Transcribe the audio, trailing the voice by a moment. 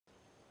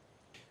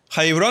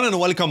Hi everyone and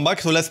welcome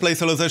back to Let's Play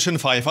Civilization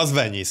 5 as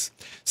Venice.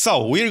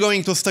 So, we're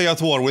going to stay at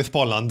war with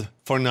Poland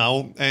for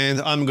now, and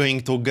I'm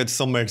going to get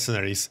some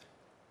mercenaries.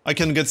 I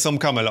can get some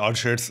camel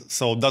archers,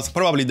 so that's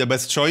probably the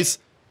best choice.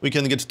 We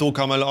can get 2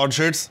 camel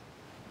archers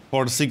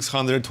for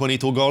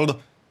 622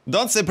 gold.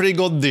 That's a pretty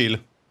good deal.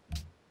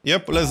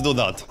 Yep, let's do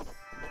that.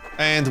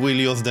 And we'll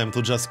use them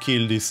to just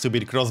kill these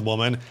stupid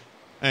crossbowmen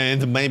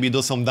and maybe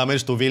do some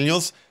damage to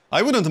Vilnius.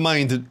 I wouldn't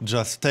mind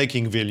just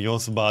taking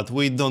Vilnius, but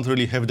we don't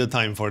really have the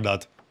time for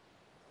that.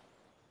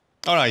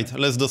 Alright,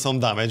 let's do some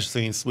damage,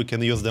 since we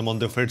can use them on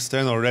the first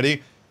turn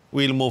already.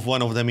 We'll move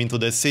one of them into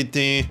the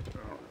city,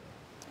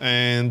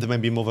 and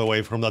maybe move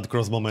away from that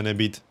crossbowman a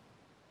bit.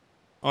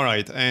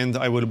 Alright, and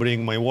I will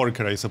bring my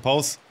worker, I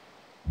suppose.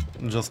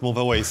 Just move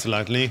away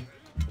slightly.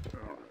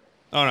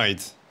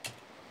 Alright.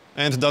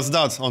 And that's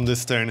that on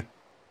this turn.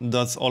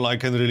 That's all I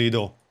can really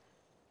do.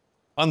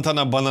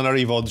 Antana Banana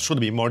River should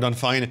be more than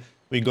fine.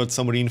 We got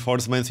some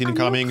reinforcements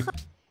incoming,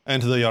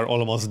 and they are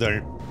almost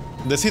there.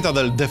 The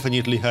citadel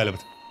definitely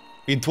helped.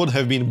 It would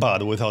have been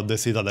bad without the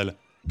citadel.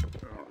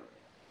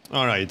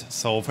 Alright,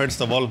 so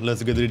first of all,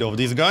 let's get rid of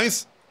these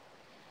guys.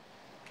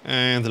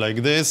 And like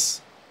this.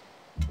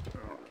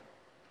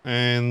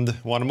 And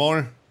one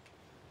more.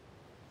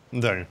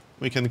 There.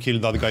 We can kill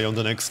that guy on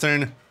the next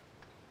turn.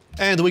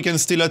 And we can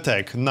still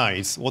attack.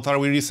 Nice. What are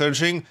we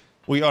researching?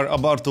 We are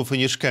about to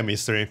finish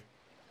chemistry.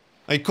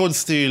 I could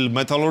steal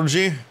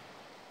metallurgy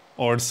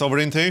or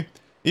sovereignty.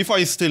 If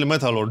I steal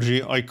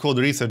metallurgy, I could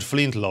research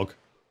flintlock.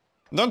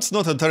 That's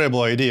not a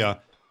terrible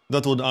idea.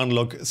 That would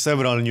unlock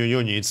several new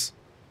units.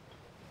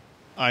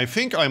 I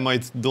think I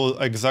might do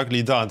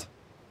exactly that.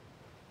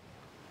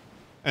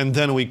 And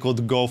then we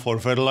could go for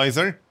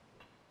fertilizer,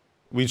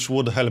 which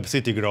would help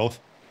city growth.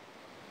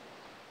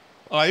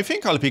 I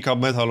think I'll pick up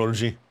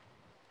metallurgy.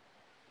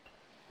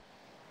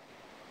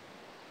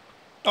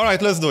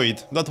 Alright, let's do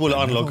it. That will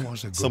unlock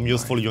some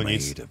useful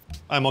units.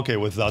 I'm okay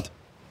with that.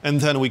 And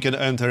then we can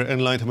enter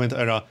Enlightenment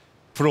era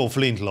through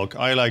flintlock.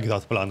 I like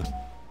that plan.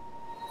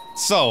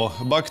 So,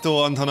 back to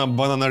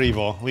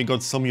Antananarivo. We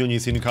got some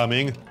units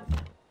incoming.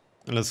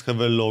 Let's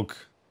have a look.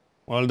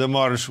 Well, the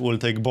march will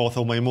take both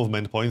of my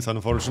movement points,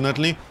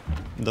 unfortunately.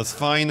 That's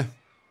fine.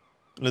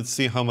 Let's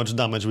see how much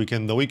damage we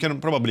can do. We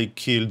can probably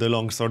kill the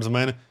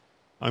longswordsman.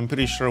 I'm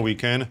pretty sure we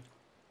can.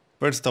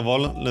 First of all,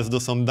 let's do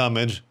some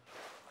damage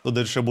to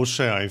the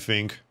trebuchet, I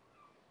think.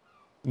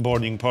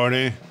 Boarding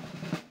party.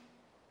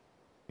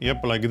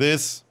 Yep, like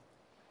this.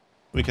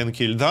 We can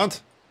kill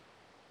that.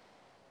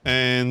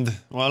 And,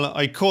 well,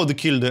 I could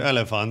kill the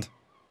elephant,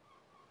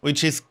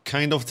 which is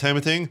kind of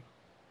tempting.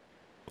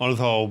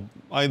 Although,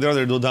 I'd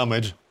rather do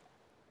damage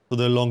to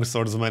the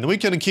longswordsman. We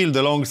can kill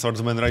the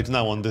longswordsman right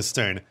now on this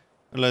turn.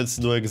 Let's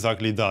do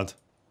exactly that.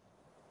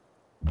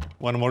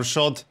 One more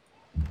shot,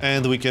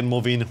 and we can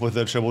move in with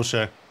the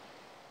trebuchet.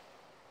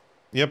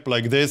 Yep,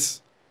 like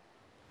this.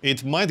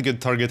 It might get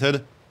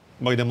targeted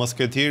by the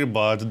musketeer,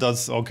 but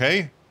that's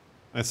okay,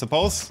 I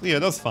suppose. Yeah,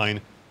 that's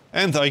fine.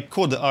 And I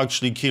could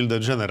actually kill the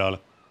general.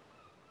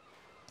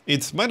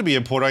 It might be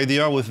a poor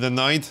idea with the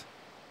knight,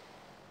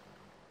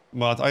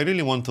 but I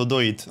really want to do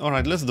it.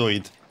 Alright, let's do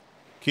it.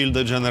 Kill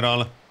the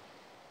general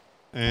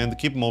and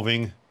keep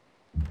moving.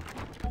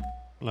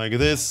 Like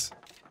this.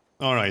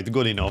 Alright,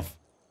 good enough.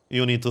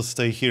 You need to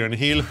stay here and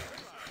heal.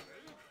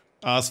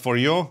 As for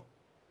you,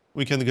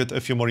 we can get a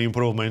few more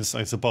improvements,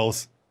 I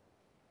suppose.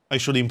 I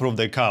should improve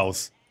the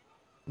cows.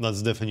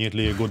 That's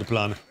definitely a good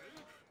plan.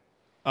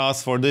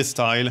 As for this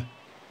tile,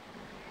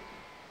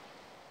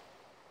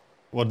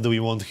 what do we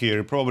want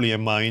here? Probably a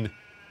mine.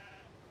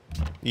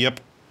 Yep.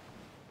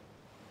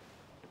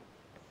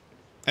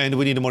 And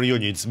we need more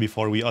units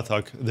before we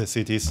attack the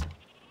cities.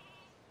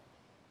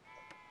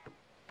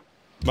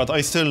 But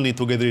I still need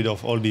to get rid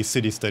of all these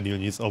city-state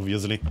units,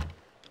 obviously.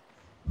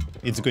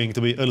 It's going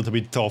to be a little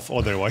bit tough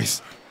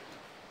otherwise.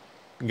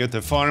 Get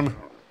a farm.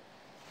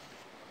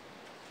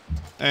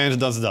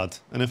 And that's that.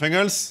 Anything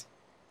else?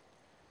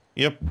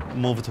 Yep,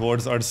 move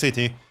towards our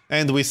city.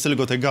 And we still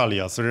got a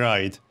galleass,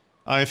 right.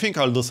 I think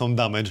I'll do some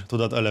damage to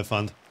that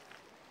elephant.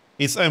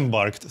 It's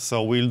embarked,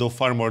 so we'll do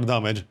far more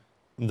damage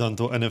than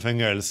to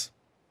anything else.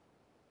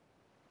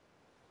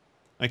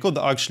 I could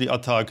actually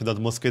attack that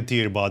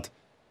musketeer, but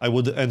I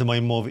would end my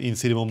move in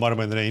city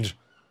bombardment range.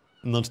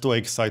 Not too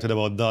excited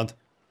about that.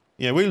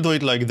 Yeah, we'll do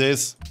it like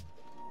this.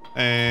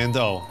 And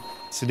oh,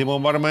 city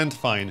bombardment,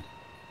 fine.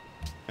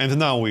 And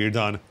now we're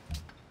done.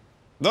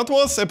 That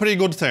was a pretty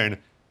good turn.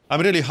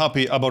 I'm really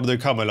happy about the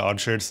camel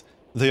archers.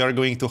 They are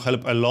going to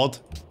help a lot.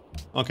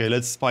 Okay,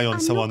 let's spy on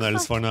someone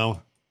else for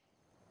now.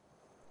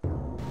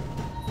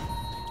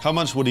 How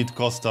much would it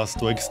cost us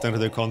to extend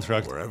the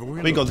contract?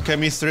 We got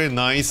chemistry,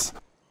 nice.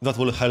 That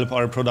will help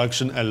our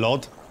production a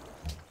lot.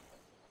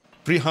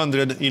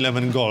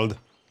 311 gold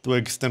to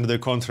extend the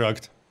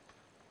contract.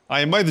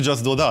 I might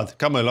just do that.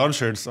 Camel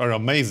archers are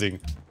amazing.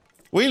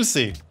 We'll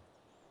see.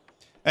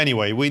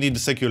 Anyway, we need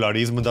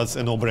secularism, that's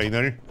a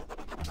no-brainer.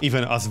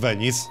 Even as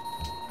Venice.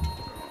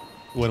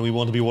 When we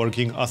won't be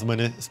working as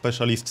many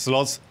specialist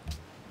slots.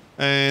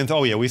 And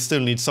oh yeah, we still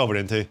need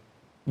sovereignty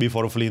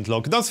before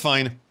flintlock. That's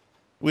fine.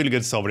 we'll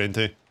get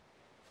sovereignty.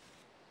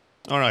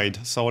 Alright,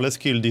 so let's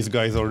kill these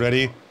guys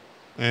already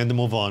and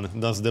move on.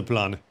 That's the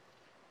plan.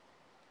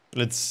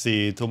 Let's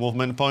see, 2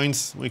 movement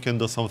points. We can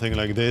do something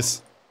like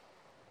this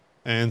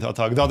and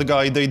attack that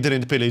guy. They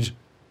didn't pillage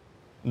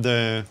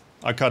the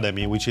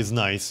academy, which is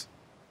nice.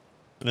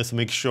 Let's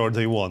make sure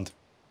they won't.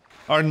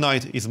 Our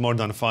knight is more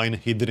than fine.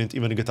 He didn't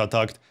even get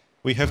attacked.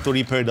 We have to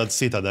repair that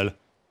citadel.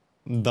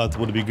 That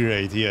would be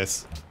great,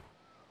 yes.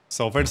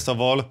 So first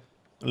of all,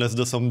 let's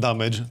do some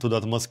damage to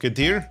that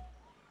musketeer.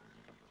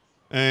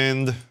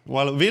 And,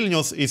 well,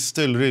 Vilnius is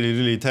still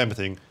really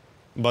tempting.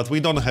 But we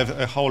don't have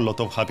a whole lot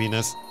of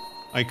happiness.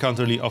 I can't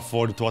really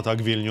afford to attack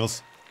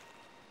Vilnius.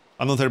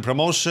 Another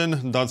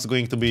promotion, that's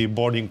going to be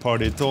boarding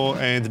party 2,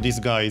 and these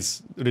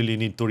guys really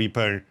need to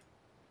repair.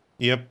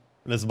 Yep,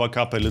 let's back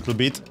up a little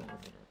bit.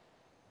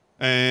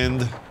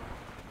 And,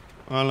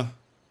 well,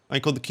 I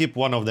could keep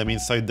one of them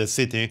inside the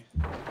city,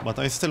 but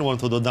I still want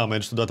to do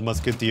damage to that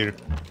musketeer.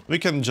 We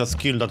can just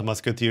kill that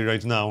musketeer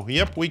right now.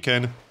 Yep, we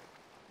can.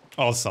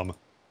 Awesome.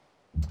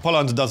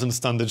 Poland doesn't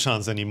stand a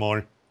chance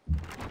anymore.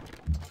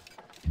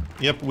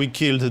 Yep, we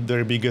killed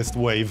their biggest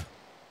wave.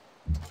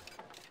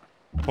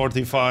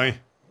 Fortify.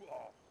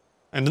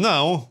 And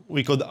now,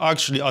 we could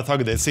actually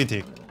attack the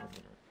city.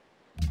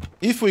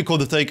 If we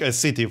could take a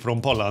city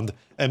from Poland,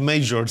 a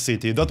major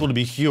city, that would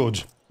be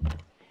huge.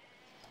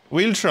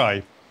 We'll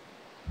try.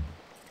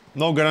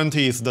 No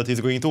guarantees that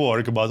it's going to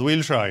work, but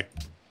we'll try.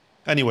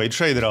 Anyway,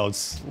 trade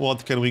routes.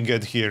 What can we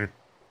get here?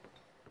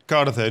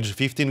 Carthage,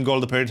 15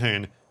 gold per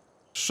turn.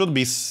 Should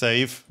be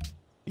safe.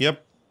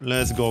 Yep,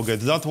 let's go get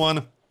that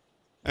one.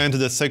 And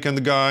the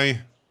second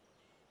guy...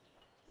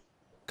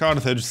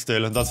 Carthage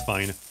still, that's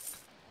fine.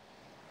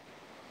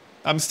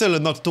 I'm still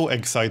not too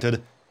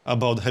excited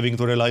about having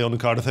to rely on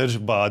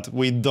Carthage, but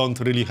we don't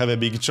really have a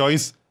big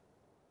choice.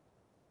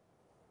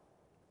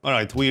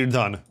 Alright, we're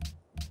done.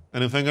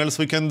 Anything else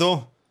we can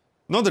do?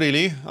 Not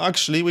really.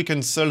 Actually, we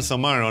can sell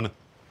some iron.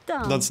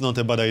 That's not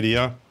a bad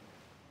idea.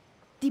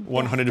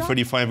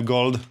 135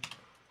 gold.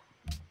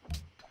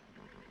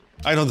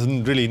 I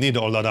don't really need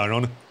all that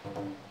iron.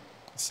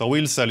 So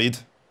we'll sell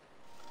it.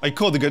 I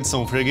could get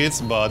some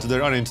frigates, but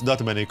there aren't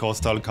that many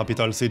coastal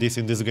capital cities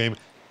in this game.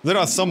 There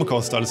are some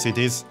coastal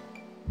cities,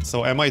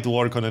 so I might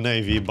work on a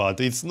navy, but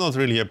it's not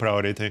really a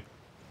priority.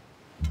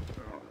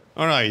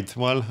 Alright,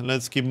 well,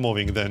 let's keep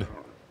moving then.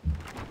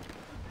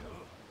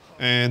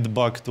 And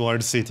back to our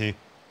city.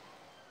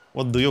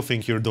 What do you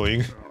think you're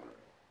doing?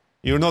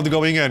 You're not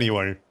going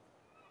anywhere.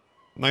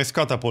 Nice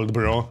catapult,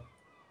 bro.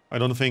 I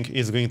don't think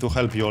it's going to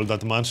help you all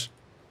that much.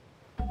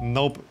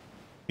 Nope,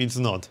 it's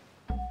not.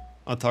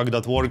 Attack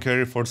that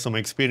worker for some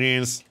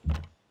experience.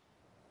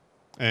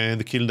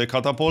 And kill the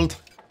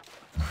catapult.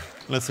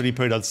 Let's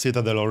repair that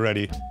citadel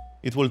already.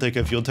 It will take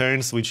a few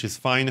turns, which is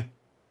fine.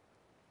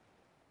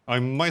 I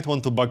might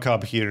want to back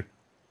up here.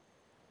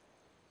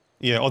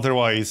 Yeah,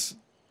 otherwise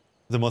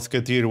the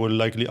musketeer will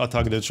likely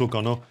attack the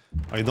Chukono.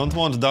 I don't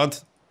want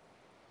that,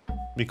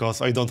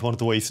 because I don't want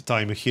to waste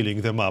time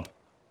healing them up.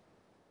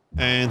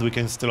 And we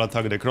can still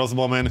attack the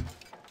crossbowmen.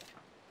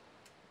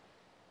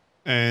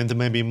 And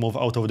maybe move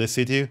out of the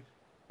city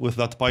with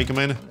that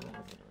pikeman.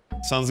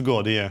 Sounds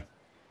good, yeah.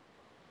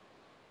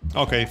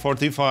 Okay,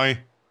 fortify.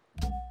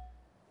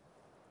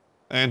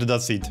 And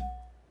that's it.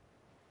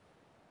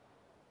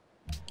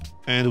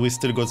 And we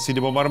still got city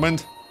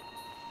bombardment.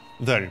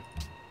 There.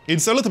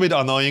 It's a little bit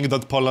annoying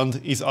that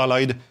Poland is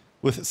allied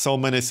with so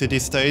many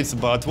city-states,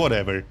 but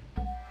whatever.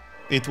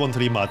 It won't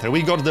really matter.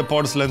 We got the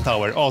porcelain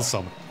tower,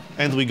 awesome.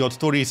 And we got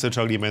 2 research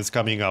agreements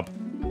coming up.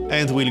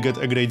 And we'll get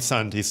a great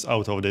scientist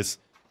out of this.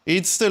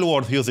 It's still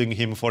worth using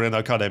him for an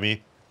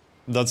academy.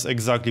 That's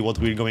exactly what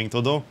we're going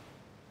to do.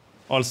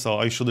 Also,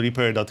 I should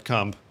repair that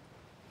camp.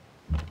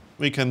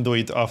 We can do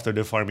it after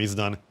the farm is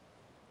done.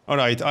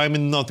 Alright,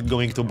 I'm not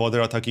going to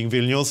bother attacking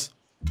Vilnius.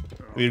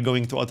 We're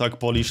going to attack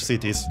Polish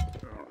cities.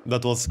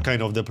 That was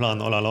kind of the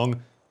plan all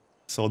along.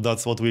 So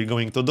that's what we're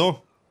going to do.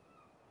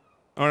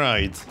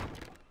 Alright.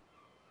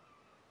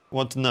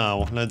 What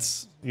now?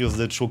 Let's use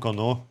the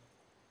Chukono.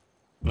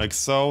 Like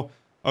so.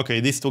 Okay,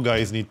 these 2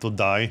 guys need to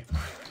die.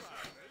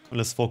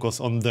 Let's focus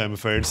on them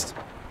first.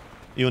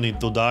 You need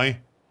to die.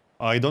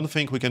 I don't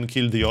think we can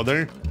kill the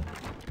other.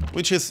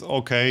 Which is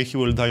okay, he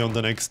will die on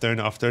the next turn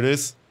after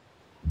this.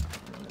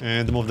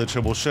 And move the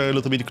trebuchet a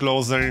little bit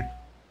closer.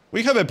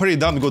 We have a pretty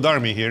damn good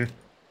army here.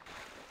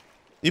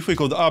 If we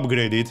could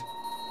upgrade it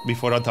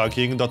before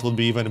attacking, that would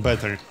be even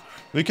better.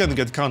 We can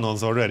get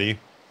cannons already.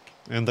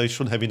 And I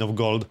should have enough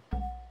gold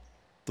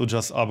to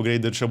just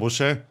upgrade the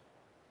trebuchet.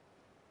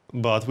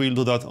 But we'll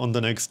do that on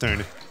the next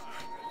turn.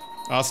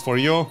 As for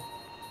you,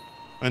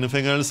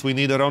 anything else we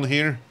need around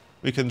here?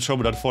 We can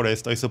chop that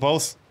forest, I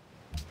suppose.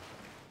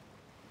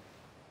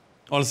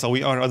 Also,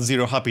 we are at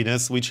 0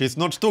 happiness, which is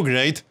not too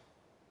great.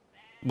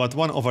 But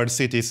one of our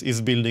cities is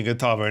building a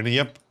tavern,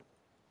 yep.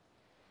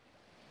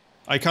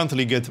 I can't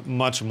really get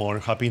much more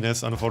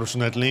happiness,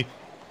 unfortunately.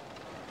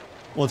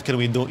 What can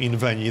we do in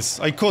Venice?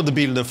 I could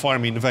build a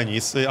farm in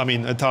Venice, I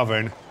mean a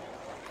tavern.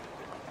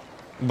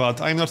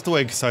 But I'm not too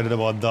excited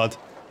about that.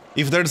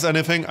 If there's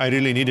anything I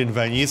really need in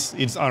Venice,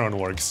 it's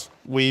ironworks.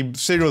 We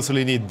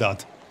seriously need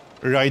that.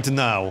 Right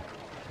now.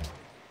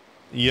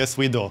 Yes,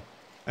 we do.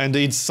 And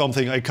it's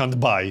something I can't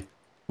buy.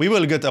 We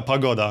will get a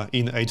pagoda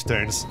in 8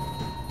 turns.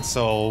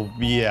 So,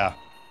 yeah.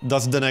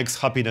 That's the next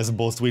happiness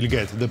boost we'll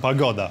get, the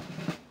pagoda.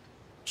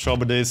 Shop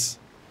this.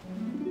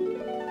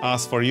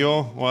 As for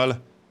you, well,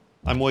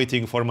 I'm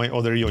waiting for my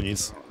other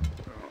units.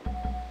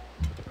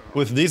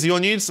 With these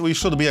units, we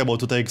should be able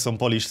to take some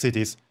Polish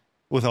cities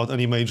without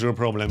any major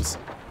problems.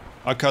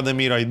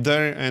 Academy right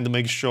there, and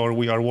make sure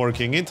we are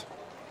working it.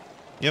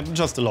 Yep,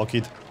 just lock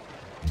it.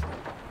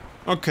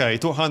 Okay,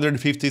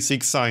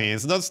 256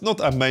 science. That's not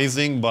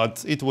amazing,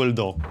 but it will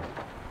do.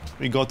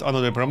 We got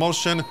another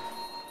promotion.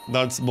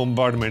 That's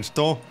bombardment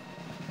too.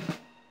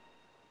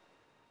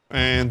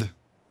 And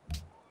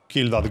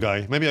kill that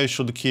guy. Maybe I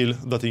should kill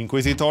that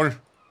Inquisitor.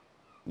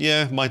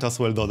 Yeah, might as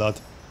well do that.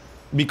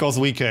 Because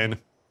we can.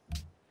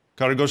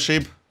 Cargo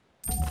ship.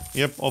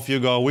 Yep, off you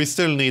go. We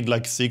still need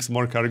like 6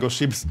 more cargo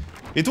ships.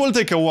 It will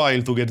take a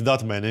while to get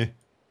that many.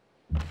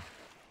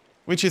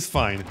 Which is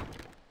fine.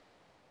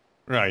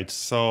 Right,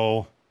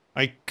 so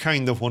I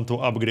kind of want to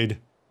upgrade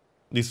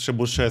these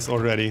trebuchets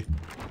already.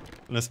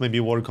 Let's maybe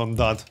work on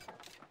that.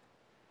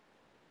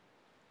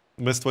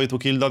 Best way to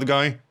kill that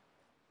guy?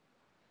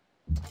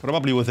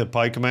 Probably with a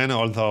pikeman,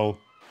 although...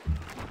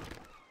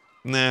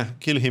 Nah,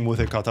 kill him with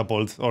a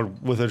catapult, or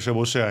with a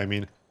trebuchet, I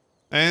mean.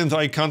 And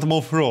I can't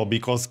move through,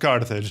 because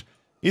Carthage.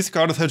 Is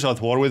Carthage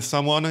at war with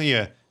someone?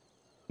 Yeah.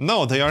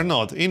 No, they are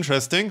not.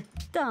 Interesting.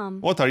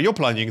 Dumb. What are you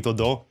planning to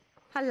do?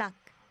 Halak.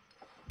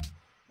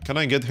 Can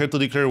I get her to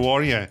declare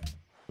war? Yeah.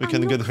 We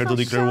can get her to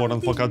declare war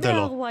on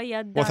Pocatello.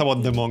 What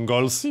about the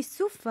Mongols?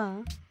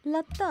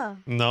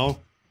 No?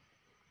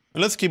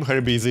 Let's keep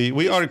her busy.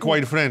 We are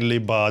quite friendly,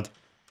 but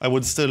I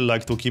would still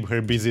like to keep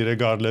her busy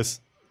regardless.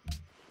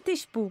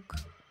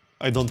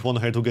 I don't want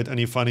her to get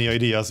any funny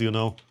ideas, you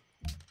know.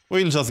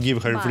 We'll just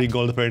give her 3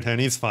 gold per turn,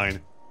 it's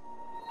fine.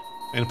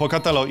 And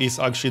Pocatello is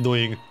actually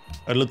doing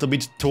a little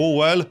bit too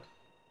well.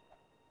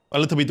 A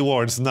little bit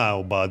worse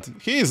now, but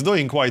he is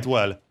doing quite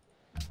well.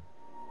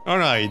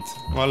 Alright,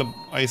 well,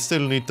 I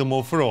still need to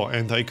move through,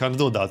 and I can't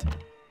do that.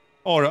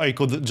 Or I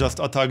could just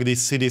attack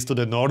these cities to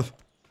the north.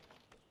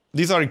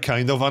 These are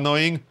kind of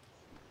annoying.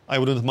 I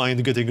wouldn't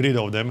mind getting rid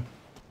of them.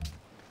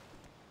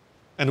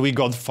 And we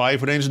got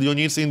 5 ranged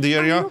units in the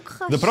area.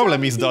 The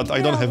problem is that I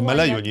don't have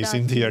melee units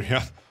in the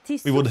area.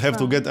 We would have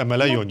to get a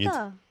melee unit.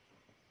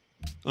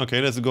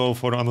 Okay, let's go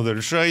for another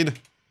trade.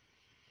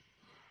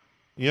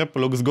 Yep,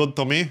 looks good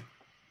to me.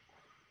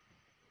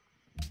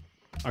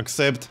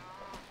 Accept.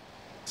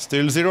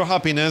 Still 0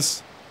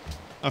 happiness.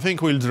 I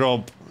think we'll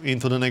drop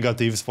into the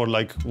negatives for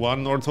like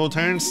 1 or 2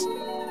 turns.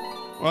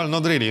 Well,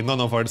 not really.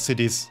 None of our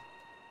cities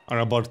are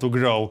about to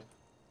grow.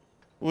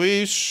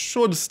 We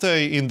should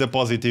stay in the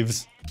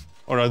positives.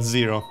 Or at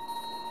 0.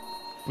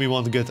 We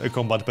won't get a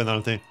combat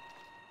penalty.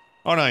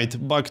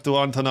 Alright, back to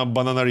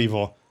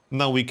Antananarivo.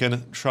 Now we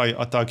can try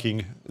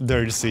attacking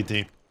their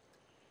city.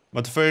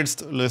 But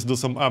first, let's do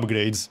some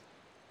upgrades.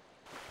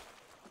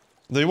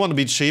 They won't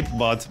be cheap,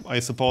 but I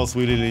suppose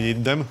we really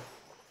need them.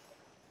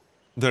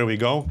 There we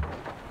go.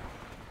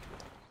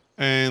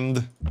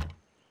 And...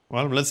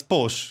 well, let's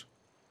push.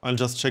 I'll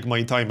just check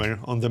my timer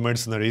on the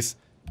mercenaries.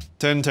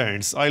 10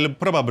 turns. I'll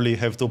probably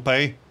have to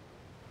pay.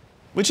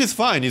 Which is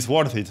fine, it's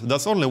worth it.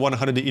 That's only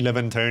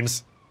 111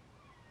 turns.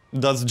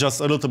 That's just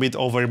a little bit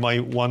over my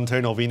 1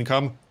 turn of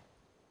income.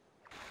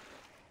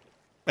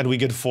 And we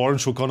get 4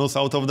 Chukonus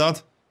out of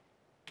that?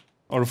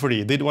 Or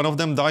 3. Did one of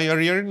them die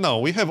earlier? No,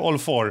 we have all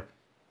 4.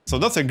 So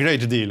that's a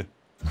great deal.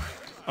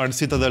 Our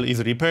citadel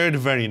is repaired,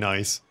 very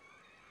nice.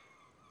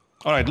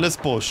 Alright, let's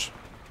push.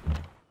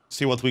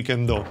 See what we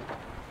can do.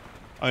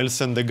 I'll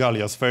send the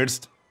Gallias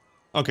first.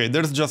 Okay,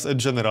 there's just a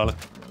general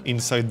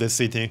inside the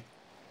city.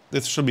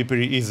 This should be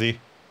pretty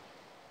easy.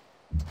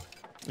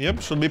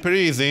 Yep, should be pretty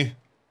easy.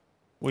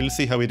 We'll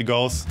see how it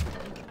goes.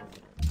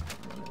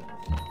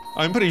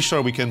 I'm pretty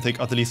sure we can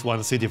take at least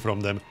 1 city from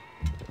them.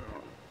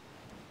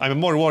 I'm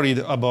more worried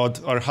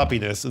about our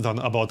happiness than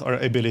about our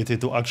ability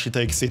to actually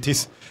take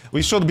cities.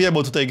 We should be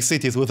able to take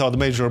cities without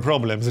major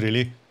problems,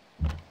 really.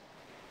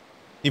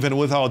 Even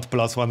without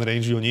 +1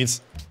 range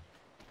units.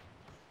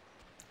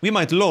 We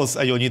might lose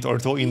a unit or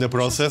 2 in the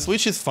process,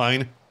 which is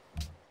fine.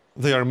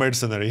 They are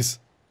mercenaries.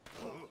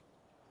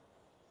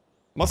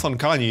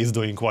 Masonkani is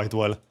doing quite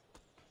well.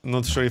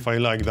 Not sure if I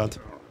like that.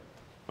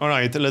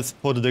 Alright, let's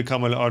put the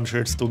camel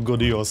archers to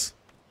good use.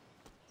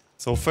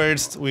 So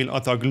first, we'll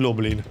attack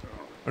Lublin.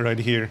 Right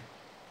here.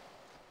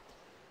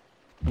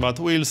 But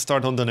we'll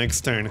start on the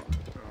next turn.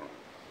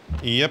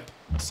 Yep,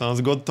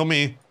 sounds good to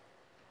me.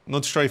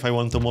 Not sure if I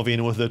want to move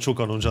in with the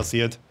Chukonu just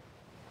yet.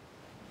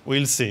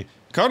 We'll see.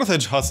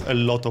 Carthage has a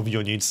lot of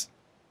units.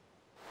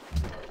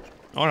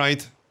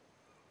 Alright.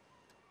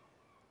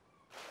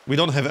 We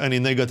don't have any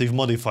negative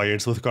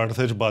modifiers with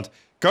Carthage, but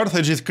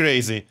Carthage is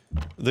crazy.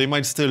 They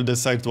might still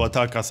decide to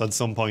attack us at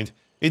some point.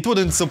 It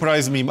wouldn't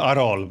surprise me at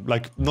all,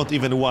 like not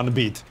even 1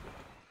 bit.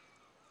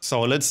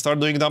 So let's start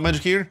doing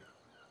damage here.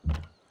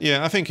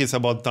 Yeah, I think it's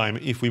about time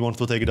if we want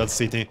to take that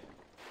city.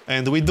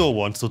 And we do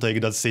want to take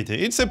that city.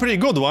 It's a pretty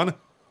good one.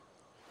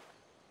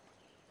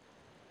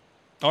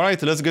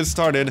 Alright, let's get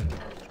started.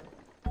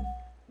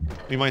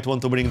 We might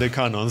want to bring the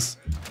cannons,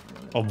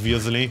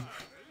 obviously.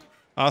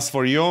 As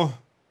for you,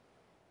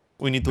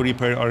 we need to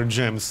repair our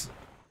gems.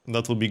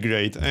 That would be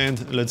great.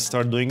 And let's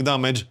start doing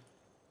damage.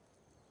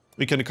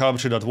 We can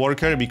capture that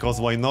worker, because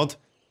why not?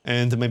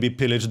 And maybe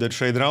pillage the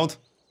trade route.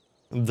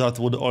 That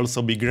would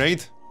also be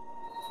great.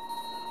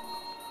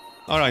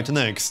 Alright,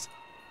 next.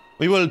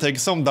 We will take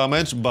some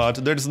damage, but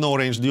there's no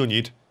ranged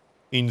unit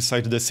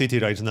inside the city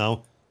right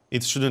now.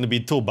 It shouldn't be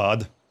too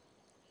bad.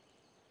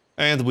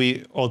 And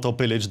we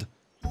auto-pillaged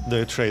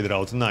the trade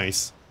route.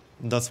 Nice.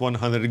 That's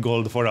 100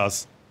 gold for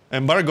us.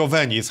 Embargo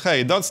Venice.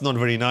 Hey, that's not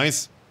very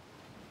nice.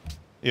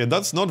 Yeah,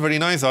 that's not very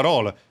nice at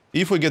all.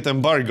 If we get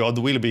embargoed,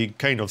 we'll be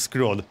kind of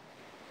screwed.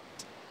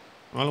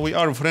 Well, we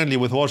are friendly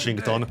with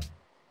Washington.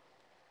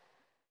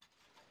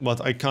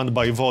 But I can't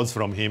buy votes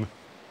from him.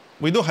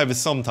 We do have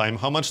some time.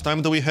 How much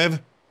time do we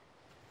have?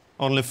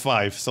 Only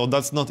 5, so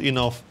that's not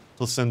enough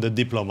to send a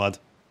diplomat.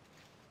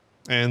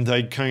 And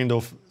I kind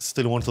of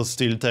still want to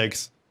steal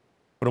tax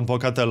from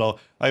Pocatello.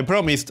 I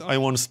promised I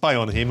won't spy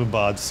on him,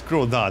 but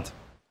screw that.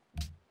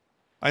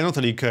 I don't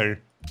really care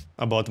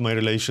about my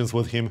relations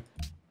with him.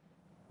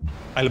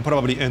 I'll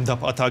probably end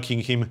up attacking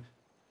him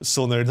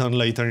sooner than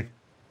later.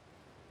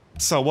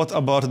 So what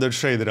about the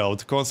trade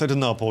route?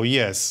 Constantinople,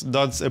 yes,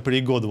 that's a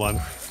pretty good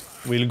one.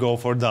 We'll go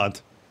for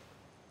that.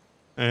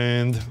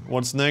 And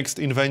what's next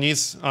in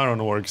Venice?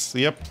 Ironworks,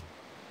 yep.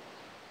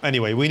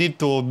 Anyway, we need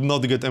to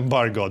not get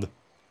embargoed.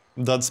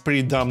 That's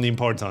pretty damn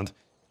important.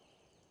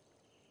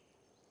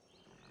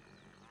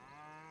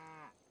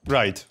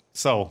 Right,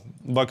 so,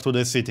 back to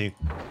the city.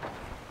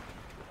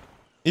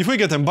 If we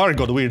get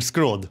embargoed, we're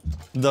screwed.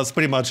 That's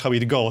pretty much how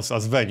it goes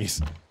as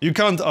Venice. You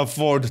can't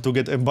afford to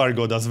get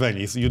embargoed as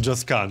Venice, you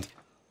just can't.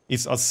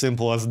 It's as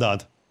simple as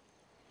that.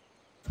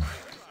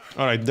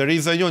 Alright, there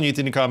is a unit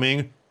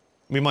incoming.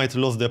 We might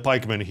lose the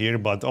pikemen here,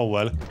 but oh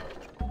well.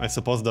 I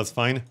suppose that's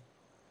fine.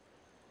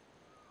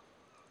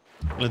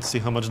 Let's see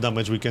how much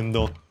damage we can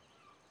do.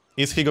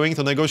 Is he going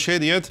to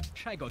negotiate yet?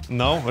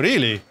 No?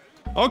 Really?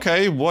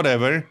 Okay,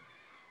 whatever.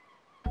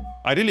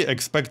 I really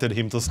expected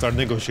him to start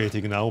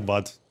negotiating now,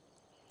 but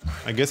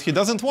I guess he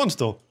doesn't want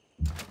to.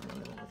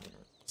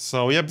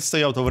 So yep,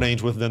 stay out of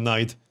range with the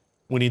knight.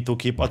 We need to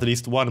keep at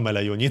least one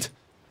melee unit.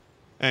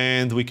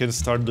 And we can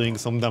start doing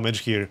some damage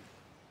here.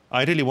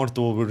 I really want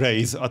to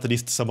raise at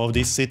least some of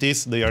these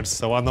cities, they are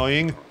so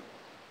annoying.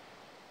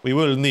 We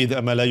will need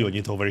a melee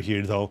unit over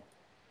here though.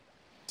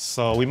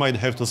 So we might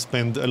have to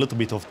spend a little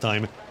bit of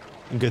time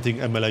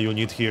getting a melee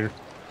unit here.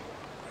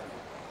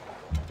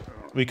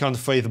 We can't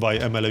faith buy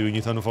a melee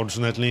unit,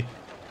 unfortunately.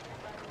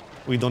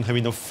 We don't have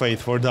enough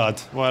faith for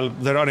that. Well,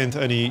 there aren't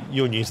any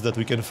units that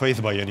we can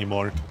faith buy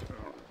anymore.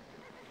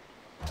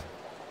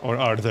 Or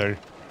are there?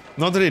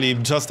 Not really,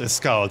 just a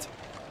scout.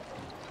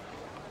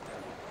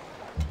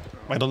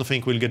 I don't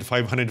think we'll get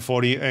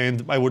 540,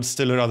 and I would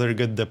still rather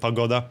get the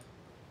pagoda.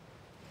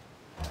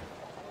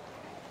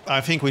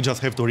 I think we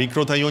just have to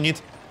recruit a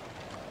unit.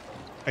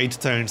 8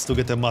 turns to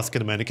get a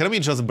masked man. Can we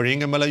just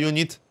bring a melee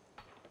unit?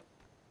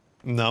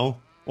 No.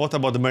 What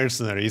about the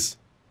mercenaries?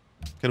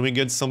 Can we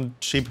get some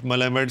cheap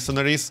melee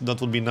mercenaries?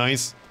 That would be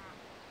nice.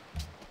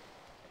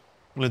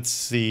 Let's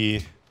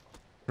see.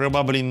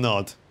 Probably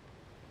not.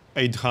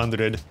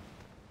 800.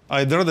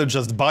 I'd rather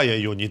just buy a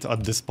unit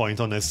at this point,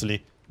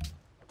 honestly.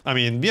 I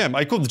mean, yeah,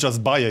 I could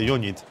just buy a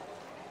unit.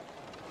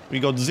 We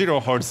got 0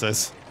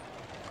 horses.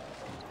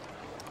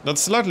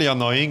 That's slightly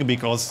annoying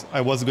because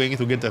I was going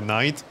to get a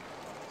knight.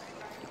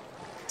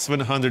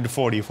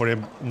 740 for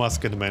a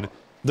masked man.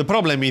 The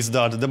problem is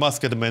that the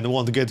masked man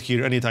won't get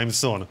here anytime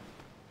soon.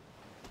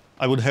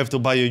 I would have to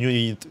buy a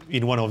unit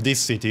in one of these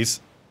cities,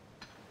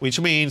 which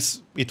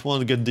means it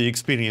won't get the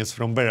experience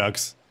from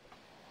barracks.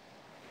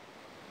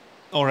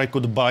 Or I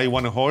could buy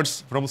one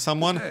horse from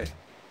someone. Okay.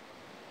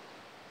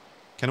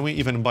 Can we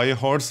even buy a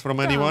horse from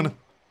anyone?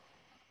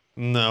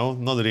 No,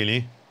 not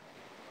really.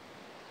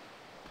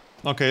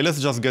 Okay,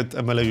 let's just get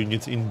a melee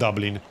unit in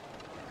Dublin.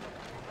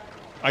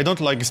 I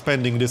don't like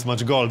spending this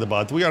much gold,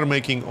 but we are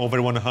making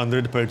over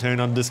 100 per turn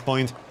at this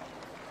point.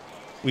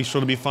 We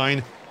should be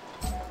fine.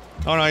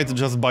 Alright,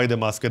 just buy the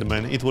masked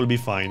man, it will be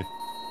fine.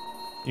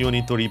 You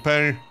need to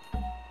repair.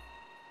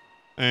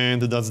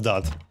 And that's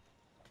that.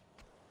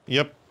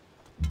 Yep.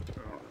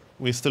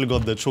 We still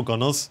got the chook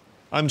on us.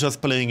 I'm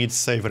just playing it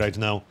safe right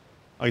now.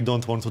 I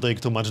don't want to take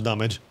too much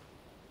damage.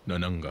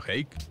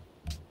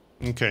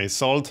 Okay,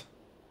 salt.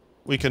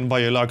 We can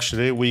buy a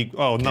luxury.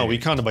 Oh, no, we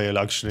can't buy a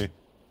luxury.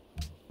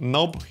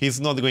 Nope, he's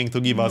not going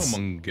to give us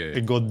a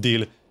good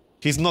deal.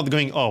 He's not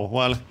going... Oh,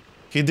 well,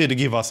 he did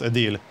give us a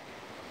deal.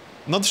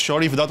 Not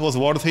sure if that was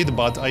worth it,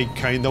 but I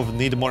kind of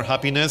need more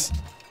happiness.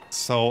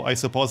 So I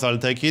suppose I'll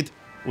take it.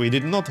 We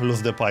did not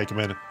lose the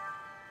pikemen.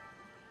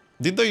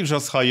 Did they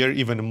just hire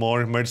even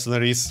more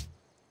mercenaries?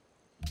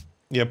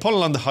 Yeah,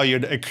 Poland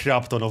hired a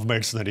crap ton of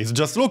mercenaries.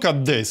 Just look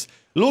at this.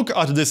 Look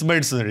at this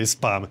mercenary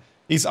spam.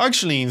 It's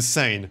actually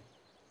insane.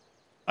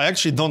 I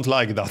actually don't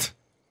like that.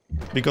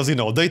 Because, you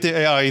know, data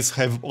AIs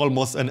have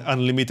almost an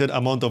unlimited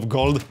amount of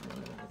gold.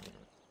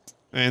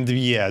 And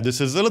yeah, this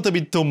is a little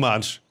bit too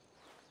much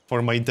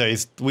for my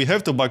taste. We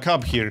have to back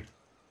up here.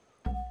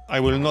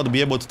 I will not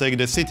be able to take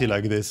the city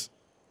like this.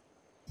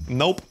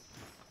 Nope.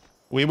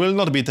 We will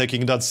not be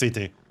taking that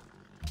city.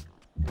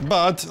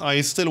 But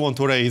I still want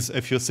to raise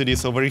a few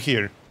cities over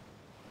here.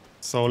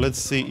 So let's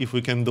see if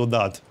we can do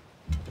that.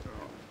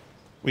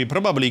 We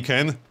probably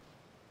can.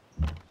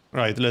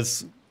 Right,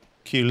 let's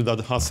kill that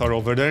hussar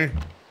over there.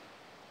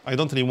 I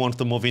don't really want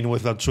to move in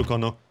with that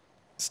Chukono.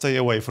 Stay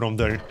away from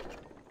there.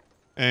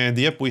 And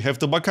yep, we have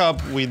to back up.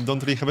 We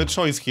don't really have a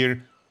choice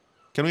here.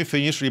 Can we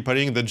finish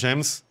repairing the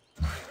gems?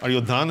 Are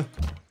you done?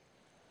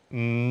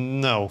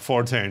 No,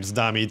 4 turns,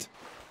 damn it.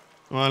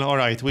 Well,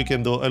 alright, we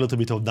can do a little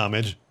bit of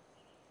damage.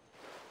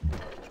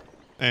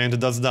 And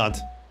that's that.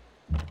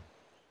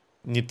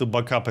 Need to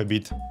back up a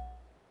bit.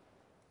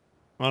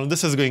 Well,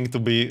 this is going to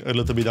be a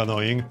little bit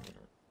annoying.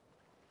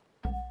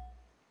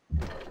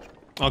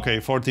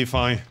 Okay,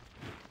 fortify.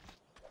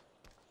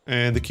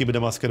 And keep the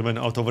Muskerman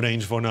out of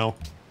range for now.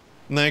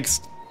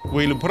 Next,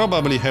 we'll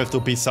probably have to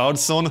peace out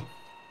soon.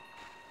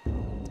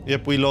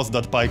 Yep, we lost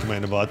that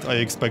pikeman, but I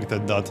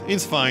expected that.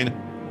 It's fine.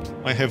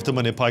 I have too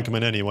many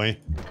pikemen anyway.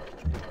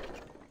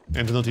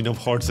 And not enough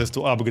horses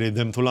to upgrade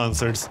them to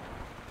lancers.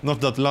 Not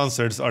that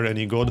lancers are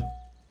any good.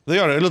 They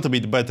are a little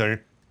bit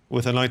better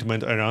with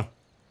Enlightenment era.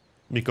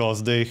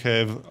 Because they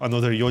have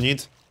another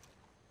unit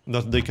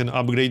that they can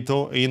upgrade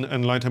to in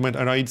Enlightenment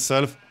era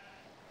itself.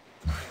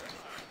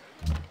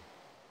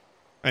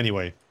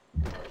 Anyway.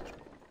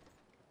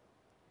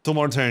 2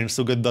 more turns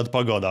to get that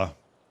pagoda.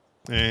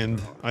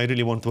 And I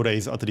really want to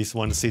raise at least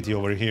 1 city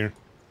over here.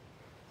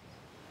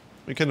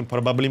 We can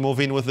probably move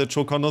in with the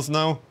Chukonos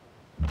now.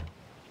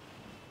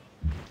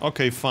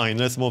 Okay, fine,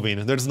 let's move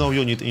in. There's no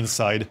unit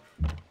inside,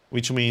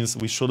 which means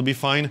we should be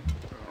fine.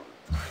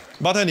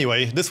 But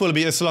anyway, this will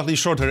be a slightly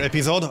shorter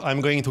episode. I'm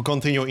going to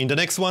continue in the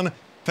next one.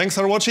 Thanks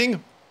for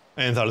watching,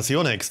 and I'll see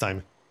you next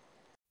time.